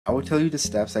I will tell you the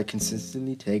steps I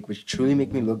consistently take which truly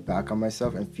make me look back on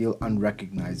myself and feel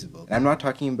unrecognizable. And I'm not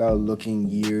talking about looking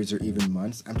years or even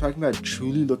months. I'm talking about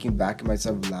truly looking back at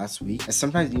myself last week and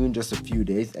sometimes even just a few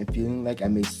days and feeling like I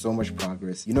made so much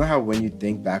progress. You know how when you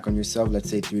think back on yourself, let's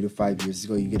say 3 to 5 years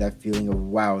ago, you get that feeling of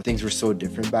wow, things were so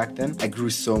different back then. I grew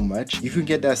so much. You can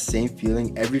get that same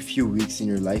feeling every few weeks in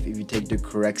your life if you take the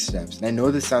correct steps. And I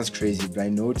know this sounds crazy, but I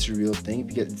know it's a real thing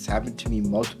because it's happened to me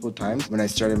multiple times when I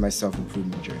started my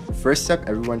self-improvement journey. The first step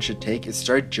everyone should take is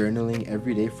start journaling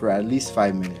every day for at least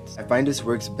 5 minutes. I find this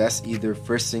works best either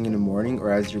first thing in the morning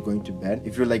or as you're going to bed.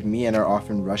 If you're like me and are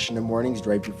often rushed in the mornings,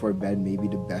 right before bed may be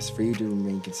the best for you to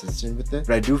remain consistent with it.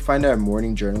 But I do find that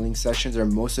morning journaling sessions are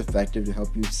most effective to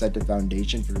help you set the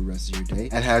foundation for the rest of your day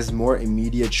and has more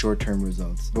immediate short-term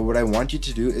results. But what I want you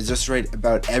to do is just write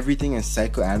about everything and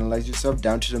psychoanalyze yourself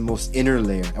down to the most inner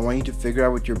layer. I want you to figure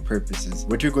out what your purpose is.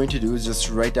 What you're going to do is just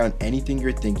write down anything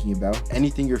you're thinking about,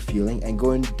 anything you're feeling, and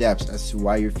go in depth as to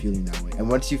why you're feeling that way. And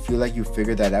once you feel like you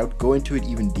figured that out, go into it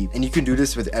even deep. And you can do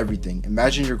this with everything.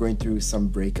 Imagine you're going through some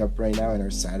breakup right now and are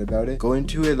sad about it. Go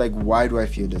into it like, why do I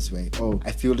feel this way? Oh,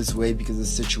 I feel this way because of the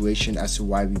situation as to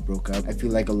why we broke up. I feel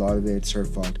like a lot of it's her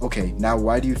fault. Okay, now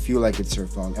why do you feel like it's her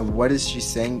fault? And what is she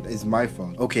saying is my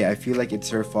fault? Okay, I feel like it's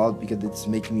her fault because it's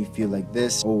making me feel like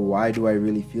this. Oh, why do I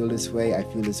really feel this way? I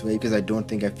feel this way because I don't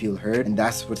think I feel heard, and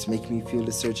that's what's making me feel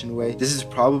a certain way. This is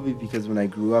probably because when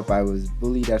I grew up, I was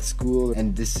bullied at school,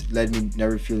 and this led me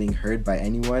never feeling heard by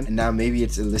anyone, and now maybe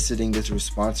it's eliciting this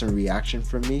response and reaction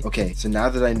from me. Okay, so now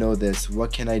that I know this,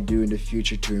 what can I do in the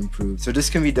future to improve? So this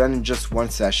can be done in just one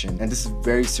session, and this is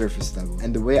very surface level.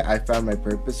 And the way I found my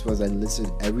purpose was I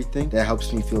listed everything that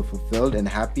helps me feel fulfilled and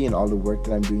happy in all the work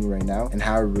that I'm doing right now and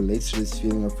how it relates to this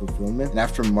feeling of fulfillment. And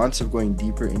after months of going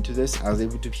deeper into this, I was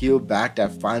able to peel back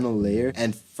that final layer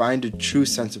and find a true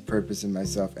sense of purpose in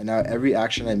myself. And now every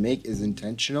action I make is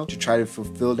intentional to try to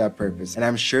fulfill that purpose. And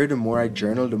I'm sure the more I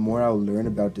journal, the more I'll learn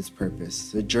about this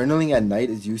purpose. So journaling at night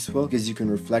is useful because you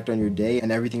can reflect on your day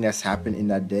and everything that's happened in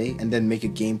that day and then make a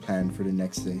game plan for the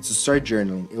next day. So start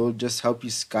journaling. It will just help you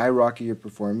skyrocket your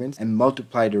performance and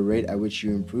multiply the rate at which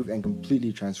you improve and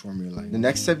completely transform your life. The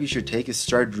next step you should take is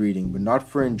start reading, but not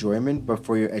for enjoyment, but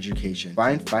for your education.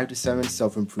 Find 5 to 7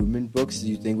 self-improvement books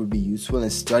you think would be useful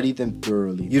and study them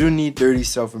thoroughly. You don't need 30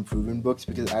 self-improvement books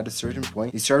because at a certain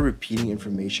point, they start repeating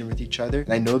information with each other.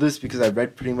 And I know this because I've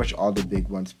read pretty much all the big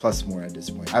ones, plus more at this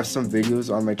point. I have some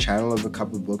videos on my channel of a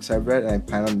couple of books I've read, and I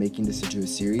plan on making this into a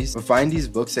series. But find these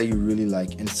books that you really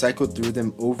like and cycle through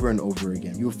them over and over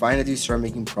again. You'll find as you start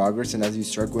making progress and as you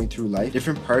start going through life,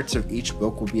 different parts of each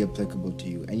book will be applicable to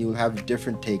you, and you will have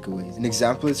different takeaways. An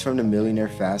example is from The Millionaire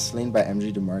Fastlane by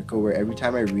MJ DeMarco, where every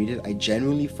time I read it, I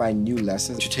genuinely find new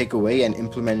lessons to take away and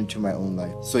implement into my own life.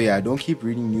 So yeah, don't keep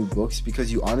reading new books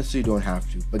because you honestly don't have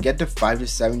to, but get the 5 to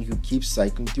 7 you can keep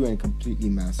cycling through and completely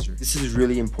master. This is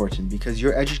really important because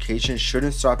your education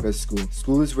shouldn't stop at school.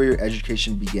 School is where your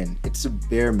education begins. It's a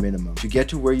bare minimum. To get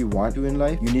to where you want to in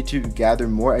life, you need to gather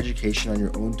more education on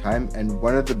your own time, and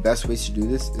one of the best ways to do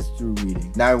this is through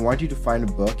reading. Now I want you to find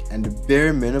a book and the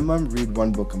bare minimum read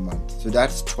 1 book a month. So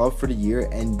that's 12 for the year,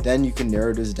 and then you can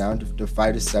narrow this down to the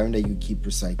 5 to 7 that you keep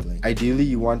recycling. Ideally,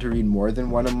 you want to read more than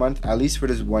 1 a month, at least for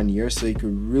this 1 year, so you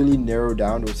could really narrow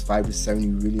down those 5 to 7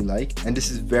 you really like. And this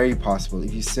is very possible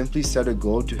if you simply set a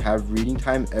goal to have reading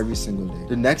time every single day.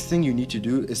 The next thing you need to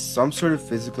do is some sort of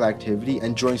physical activity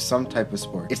and join some type of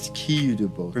sport. It's key you do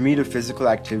both. For me, the physical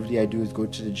activity I do is go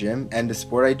to the gym, and the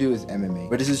sport I do is MMA.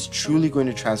 But this is truly going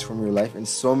to transform your life in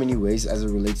so many ways as it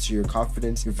relates to your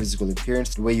confidence, your physical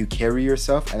appearance, the way you carry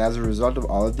yourself, and as a result of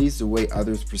all of these, the way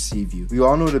others perceive you. We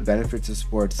all know the benefits of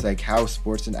sports, like how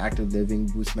sports and active living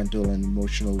boost mental and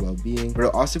emotional well-being, but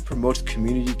it also promotes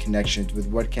community connections with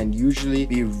what can usually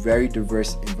be very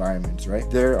diverse environments, right?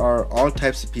 There are all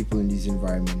types of people in these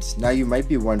environments. Now you might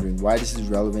be wondering why this is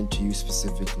relevant to you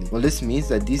specifically. Well, this means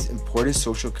that these important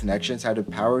social connections have the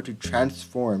power to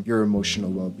transform your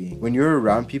emotional well-being. When you're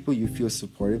around people you feel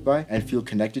supported by and feel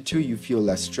connected to, you feel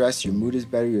less stressed, your mood is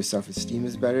better, your self-esteem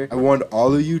is better. I want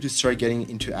all of you to start getting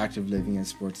into active living and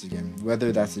sports again.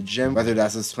 Whether that's a gym, whether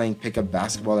that's us playing pickup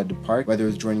basketball at the park, whether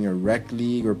it's joining a rec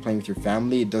league or playing with your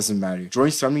family, it doesn't matter.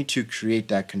 Join something to create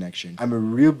that connection. I'm a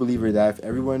real believer that if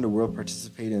everyone in the world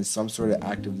participates participate in some sort of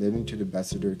active living to the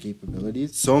best of their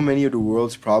capabilities, so many of the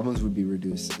world's problems would be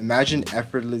reduced. Imagine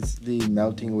effortlessly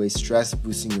melting away stress,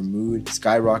 boosting your mood,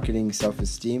 skyrocketing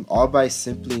self-esteem, all by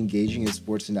simply engaging in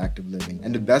sports and active living.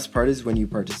 And the best part is when you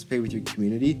participate with your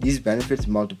community, these benefits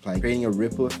multiply, creating a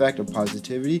ripple effect of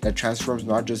positivity that transforms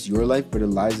not just your life, but the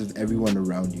lives of everyone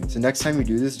around you. So next time you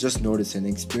do this, just notice it and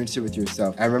experience it with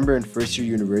yourself. I remember in first year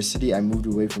university, I moved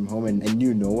away from home and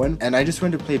knew no one, and I just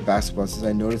went to play basketball since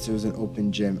I noticed there was an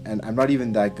open gym, and I'm not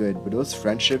even that good, but those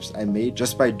friendships I made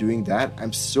just by doing that,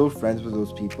 I'm still friends with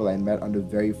those people I met on the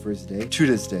very first day to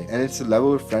this day. And it's a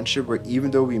level of friendship where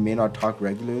even though we may not talk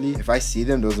regularly, if I see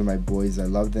them, those are my boys, I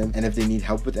love them, and if they need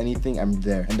help with anything, I'm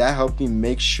there. And that helped me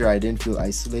make sure I didn't feel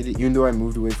isolated, even though I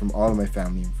moved away from all of my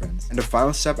family and friends. And the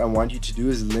final step I want you to do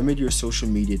is limit your social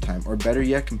media time, or better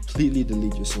yet, completely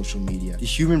delete your social media. The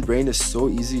human brain is so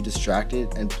easily distracted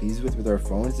and pleased with our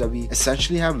phones that we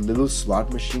essentially have little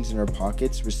slot machines in our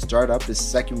pockets which start up the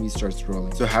second we start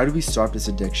scrolling. So how do we stop this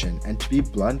addiction? And to be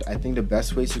blunt, I think the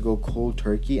best way is to go cold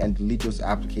turkey and delete those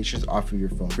applications off of your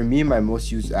phone. For me, my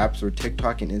most used apps were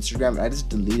TikTok and Instagram, and I just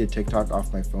deleted TikTok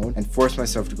off my phone and forced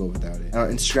myself to go without it. And on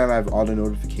Instagram, I have all the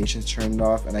notifications turned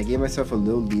off, and I gave myself a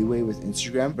little leeway with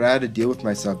Instagram, but I had to deal with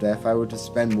myself that if I were to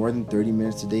spend more than 30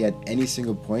 minutes a day at any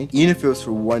single point, even if it was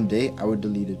for one day, I would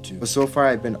delete it too. But so far,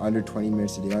 I've been under 20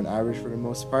 minutes a day on average for the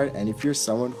most part, and if you're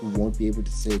someone who won't be able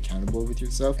to stay accountable with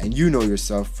yourself, and you know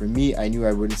yourself, for me, I knew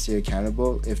I wouldn't stay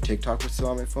accountable if TikTok was still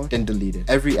on my phone, then delete it.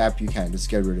 Every app you can, just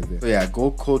get rid of it. So yeah,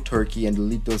 go cold turkey and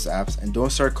delete those apps, and don't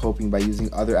start coping by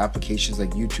using other applications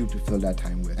like YouTube to fill that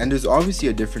time with. And there's obviously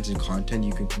a difference in content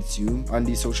you can consume on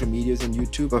these social medias and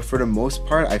YouTube, but for the most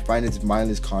part, I find it's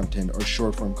mindless content or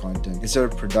short form content instead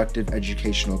of productive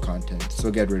educational content,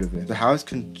 so get rid of it. So how has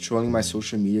controlling my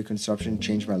social media consumption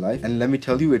changed my life? And let me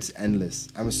tell you, it's endless.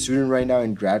 I'm a student right now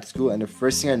in grad school, and the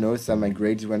first thing I noticed that my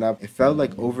grades went up. It felt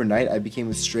like overnight I became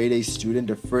a straight A student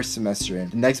the first semester in.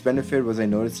 The next benefit was I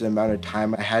noticed the amount of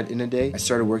time I had in a day. I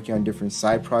started working on different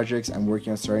side projects. I'm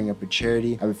working on starting up a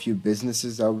charity. I have a few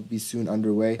businesses that will be soon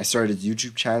underway. I started a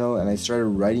YouTube channel, and I started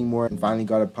writing more and finally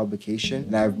got a publication,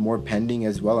 and I have more pending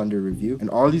as well under review. And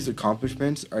all these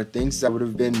accomplishments are things that would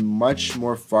have been much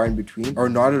more far in between, or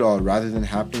not at all, rather than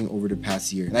happening over the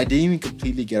past year. And I didn't even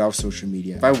completely get off social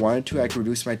media. If I wanted to, I could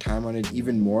reduce my time on it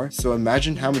even more. So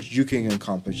imagine how much you can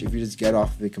accomplish if you just get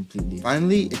off of it completely.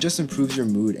 Finally, it just improves your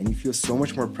mood and you feel so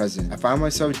much more present. I found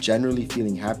myself generally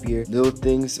feeling happier. Little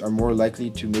things are more likely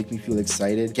to make me feel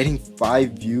excited. Getting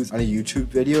 5 views on a YouTube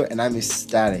video and I'm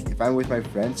ecstatic. If I'm with my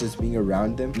friends, just being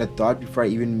around them, and the thought before I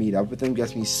even meet up with them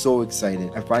gets me so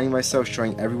excited. I'm finding myself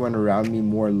showing everyone around me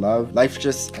more love. Life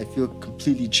just, I feel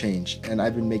completely changed, and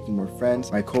I've been making more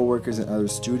friends, my co-workers and other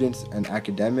students and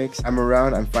academics I'm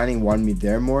around, I'm finding want me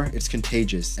there more. It's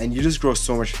contagious, and you just grow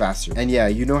so much faster. And yeah,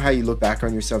 you know how you look back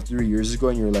on yourself 3 years ago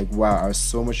and you're like, wow, I was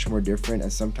so much more different,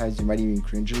 and sometimes you might even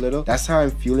cringe a little. That's how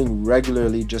I'm feeling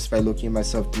regularly just by looking at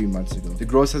myself 3 months ago. The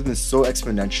growth has been so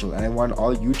exponential, and I want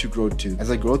all you to grow too.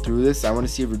 As I grow through this, I want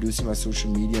to see if reducing my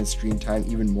social media and screen time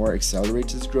even more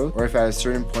accelerates this growth, or if at a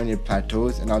certain point it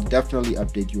plateaus, and I'll definitely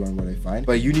update you on what I find.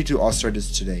 But you need to all start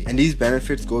this today. And these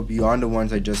benefits go beyond the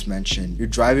ones I just mentioned. Your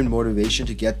drive and motivation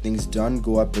to get things done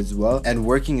go up as well, and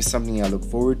working is something I look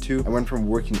forward to. I went from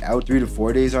working out 3 to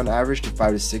 4 days on average to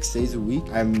 5 to 6 days a week.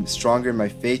 I'm stronger in my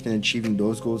faith and achieving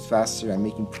those goals faster. I'm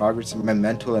making progress in my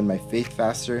mental and my faith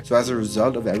faster. So as a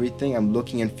result of everything, I'm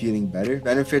looking and feeling better.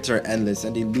 Benefits are endless,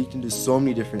 and they leak into so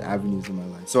many different avenues in my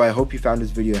life. So I hope you found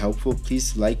this video helpful.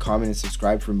 Please like, comment, and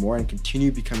subscribe for more, and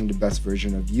continue becoming the best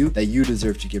version of you that you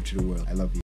deserve to give to the world. I love you.